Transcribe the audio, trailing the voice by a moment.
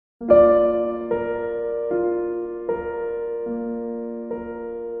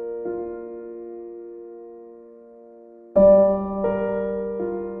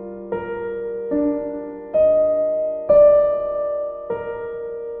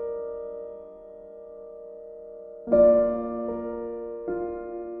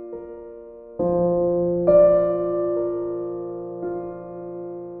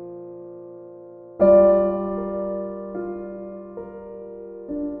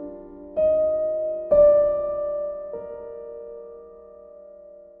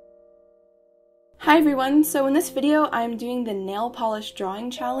Hi everyone, so in this video I'm doing the nail polish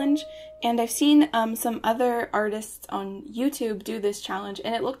drawing challenge, and I've seen some other artists on YouTube do this challenge,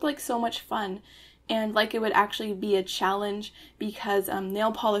 and it looked like so much fun and like it would actually be a challenge because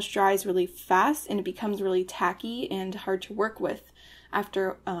nail polish dries really fast and it becomes really tacky and hard to work with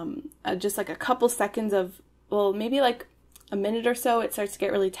after just like a couple seconds of, well, maybe like a minute or so. It starts to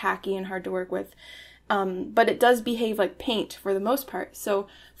get really tacky and hard to work with. But it does behave like paint for the most part. So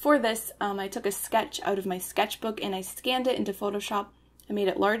for this, I took a sketch out of my sketchbook and I scanned it into Photoshop. I made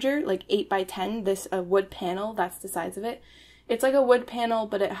it larger, like 8 by 10, this wood panel, that's the size of it. It's like a wood panel,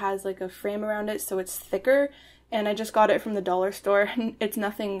 but it has like a frame around it, so it's thicker, and I just got it from the dollar store. It's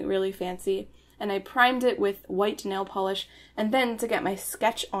nothing really fancy. And I primed it with white nail polish, and then to get my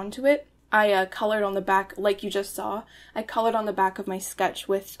sketch onto it, I colored on the back, like you just saw. I colored on the back of my sketch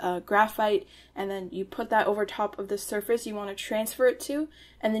with graphite, and then you put that over top of the surface you want to transfer it to,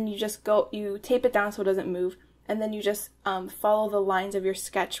 and then you tape it down so it doesn't move, and then you just follow the lines of your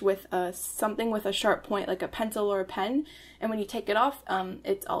sketch with something with a sharp point, like a pencil or a pen, and when you take it off,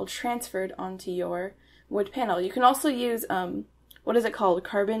 it's all transferred onto your wood panel. You can also use, what is it called,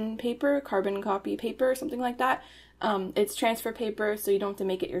 carbon copy paper, something like that. It's transfer paper, so you don't have to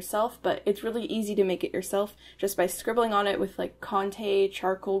make it yourself, but it's really easy to make it yourself just by scribbling on it with like Conte,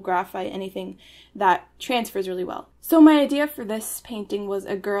 charcoal, graphite, anything that transfers really well. So my idea for this painting was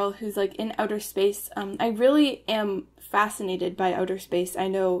a girl who's like in outer space. I really am fascinated by outer space. I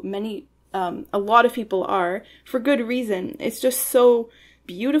know a lot of people are, for good reason. It's just so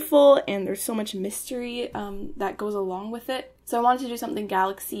beautiful and there's so much mystery that goes along with it. So I wanted to do something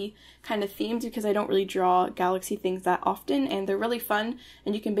galaxy kind of themed because I don't really draw galaxy things that often, and they're really fun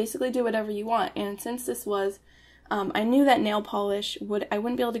and you can basically do whatever you want. And since this was, I knew that nail polish I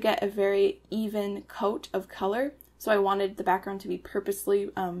wouldn't be able to get a very even coat of color, so I wanted the background to be purposely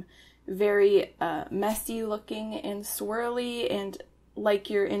very messy looking and swirly and like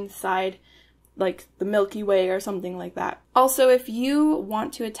you're inside like the Milky Way or something like that. Also, if you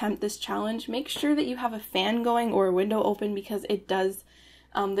want to attempt this challenge, make sure that you have a fan going or a window open because it does,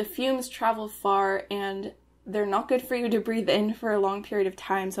 the fumes travel far and they're not good for you to breathe in for a long period of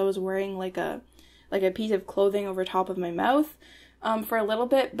time. So I was wearing like a piece of clothing over top of my mouth for a little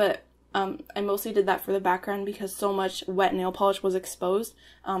bit, but I mostly did that for the background because so much wet nail polish was exposed.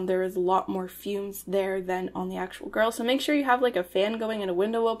 There was a lot more fumes there than on the actual girl. So make sure you have like a fan going and a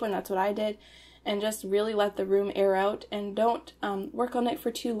window open. That's what I did. And just really let the room air out, and don't work on it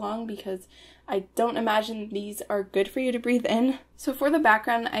for too long because I don't imagine these are good for you to breathe in. So for the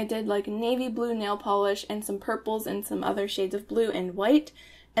background, I did like navy blue nail polish and some purples and some other shades of blue and white.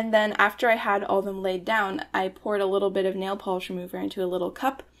 And then after I had all of them laid down, I poured a little bit of nail polish remover into a little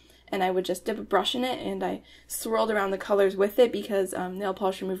cup, and I would just dip a brush in it and I swirled around the colors with it because nail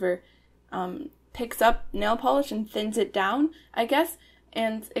polish remover picks up nail polish and thins it down, I guess.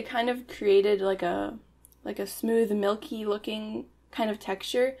 And it kind of created like a smooth, milky looking kind of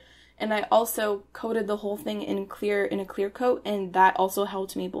texture. And I also coated the whole thing in a clear coat, and that also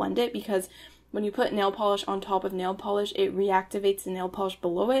helped me blend it because when you put nail polish on top of nail polish, it reactivates the nail polish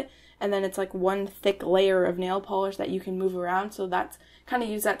below it, and then it's like one thick layer of nail polish that you can move around. So that's kind of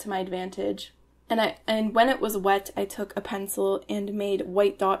used that to my advantage. And when it was wet, I took a pencil and made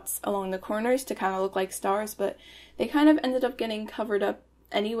white dots along the corners to kind of look like stars, but they kind of ended up getting covered up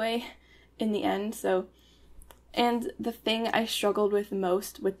anyway in the end. So, and the thing I struggled with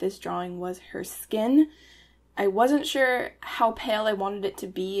most with this drawing was her skin. I wasn't sure how pale I wanted it to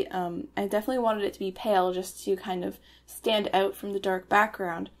be. I definitely wanted it to be pale just to kind of stand out from the dark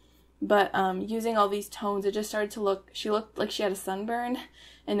background. But using all these tones, it just started to she looked like she had a sunburn,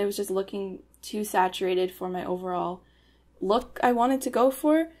 and it was just looking too saturated for my overall look I wanted to go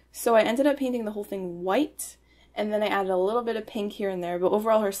for. So I ended up painting the whole thing white, and then I added a little bit of pink here and there, but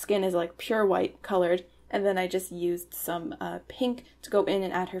overall her skin is like pure white colored, and then I just used some pink to go in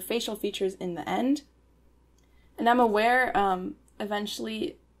and add her facial features in the end. And I'm aware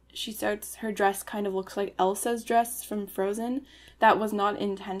eventually her dress kind of looks like Elsa's dress from Frozen. That was not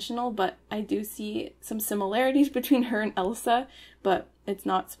intentional, but I do see some similarities between her and Elsa, but it's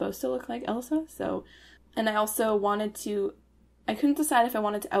not supposed to look like Elsa, so. And I also I couldn't decide if I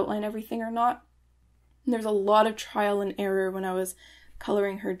wanted to outline everything or not. There's a lot of trial and error when I was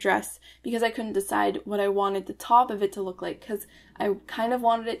coloring her dress because I couldn't decide what I wanted the top of it to look like, because I kind of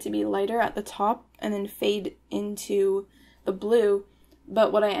wanted it to be lighter at the top and then fade into the blue,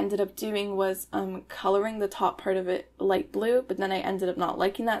 but what I ended up doing was coloring the top part of it light blue, but then I ended up not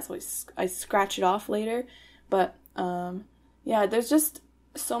liking that, so I scratch it off later. But yeah, there's just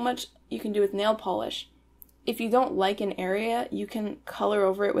so much you can do with nail polish. If you don't like an area, you can color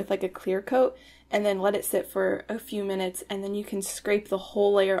over it with like a clear coat and then let it sit for a few minutes, and then you can scrape the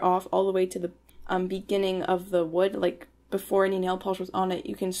whole layer off all the way to the beginning of the wood, like before any nail polish was on it.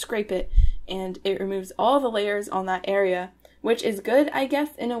 You can scrape it and it removes all the layers on that area, which is good, I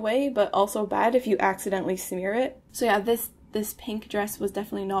guess, in a way, but also bad if you accidentally smear it. So yeah, this pink dress was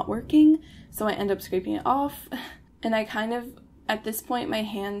definitely not working, so I end up scraping it off. And I kind of, at this point, my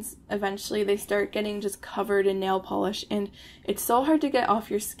hands, eventually, they start getting just covered in nail polish, and it's so hard to get off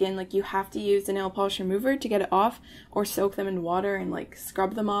your skin. Like, you have to use the nail polish remover to get it off, or soak them in water and, like,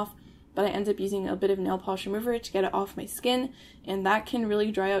 scrub them off. But I end up using a bit of nail polish remover to get it off my skin, and that can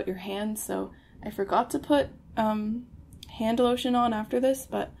really dry out your hands, so I forgot to put hand lotion on after this,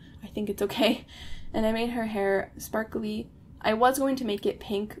 but I think it's okay. And I made her hair sparkly. I was going to make it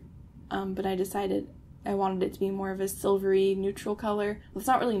pink, but I decided I wanted it to be more of a silvery neutral color. Well, it's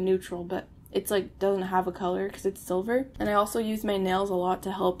not really neutral, but it's like doesn't have a color because it's silver. And I also used my nails a lot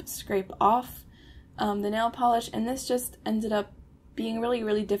to help scrape off the nail polish, and this just ended up being really,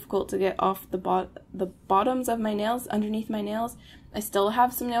 really difficult to get off the bottoms of my nails, underneath my nails. I still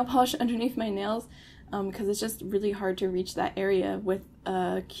have some nail polish underneath my nails because it's just really hard to reach that area with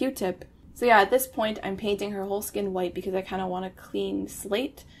a Q-tip. So yeah, at this point I'm painting her whole skin white because I kind of want a clean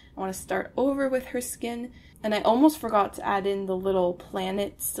slate. I want to start over with her skin, and I almost forgot to add in the little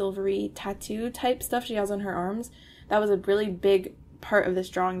planet silvery tattoo type stuff she has on her arms. That was a really big part of this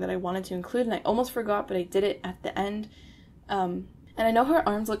drawing that I wanted to include, and I almost forgot, but I did it at the end. And I know her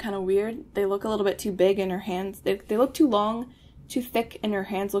arms look kind of weird. They look a little bit too big, and her hands, they look too long, too thick, and her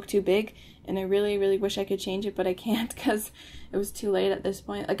hands look too big, and I really, really wish I could change it, but I can't because it was too late at this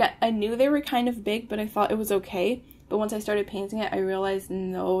point. Like, I knew they were kind of big, but I thought it was okay. But once I started painting it, I realized,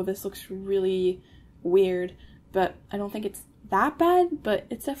 no, this looks really weird. But I don't think it's that bad, but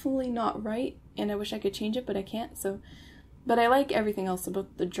it's definitely not right, and I wish I could change it, but I can't, so. But I like everything else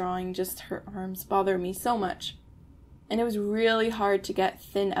about the drawing, just her arms bother me so much. And it was really hard to get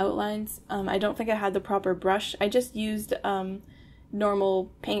thin outlines. I don't think I had the proper brush. I just used normal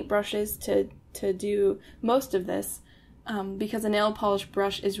paintbrushes to do most of this. Because a nail polish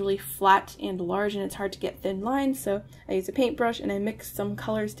brush is really flat and large and it's hard to get thin lines, so I use a paintbrush and I mix some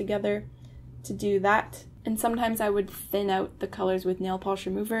colors together to do that. And sometimes I would thin out the colors with nail polish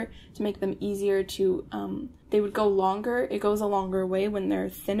remover to make them easier to, they would go longer. It goes a longer way when they're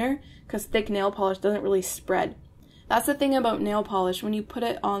thinner because thick nail polish doesn't really spread. That's the thing about nail polish. When you put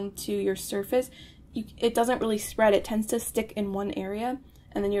it onto your surface, it doesn't really spread. It tends to stick in one area,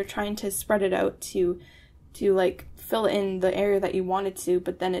 and then you're trying to spread it out to like fill in the area that you want it to,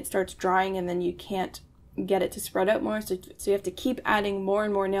 but then it starts drying and then you can't get it to spread out more, so you have to keep adding more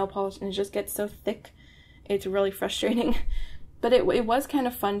and more nail polish, and it just gets so thick. It's really frustrating. But it was kind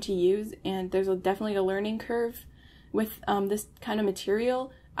of fun to use, and there's definitely a learning curve with this kind of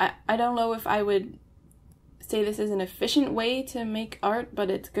material. I don't know if I would say this is an efficient way to make art, but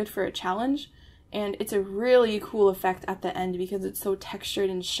it's good for a challenge, and it's a really cool effect at the end because it's so textured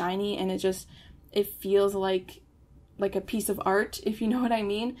and shiny, and it feels like a piece of art, if you know what I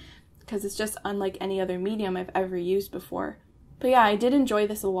mean, because it's just unlike any other medium I've ever used before. But yeah, I did enjoy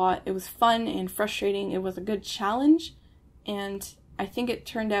this a lot. It was fun and frustrating. It was a good challenge, and I think it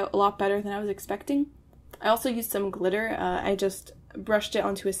turned out a lot better than I was expecting. I also used some glitter. I just brushed it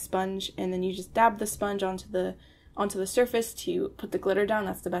onto a sponge, and then you just dab the sponge onto the surface to put the glitter down.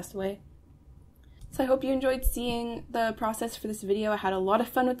 That's the best way. So I hope you enjoyed seeing the process for this video. I had a lot of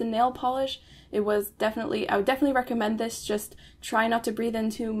fun with the nail polish. I would definitely recommend this. Just try not to breathe in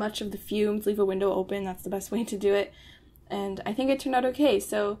too much of the fumes. Leave a window open. That's the best way to do it. And I think it turned out okay.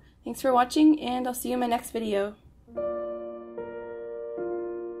 So thanks for watching, and I'll see you in my next video.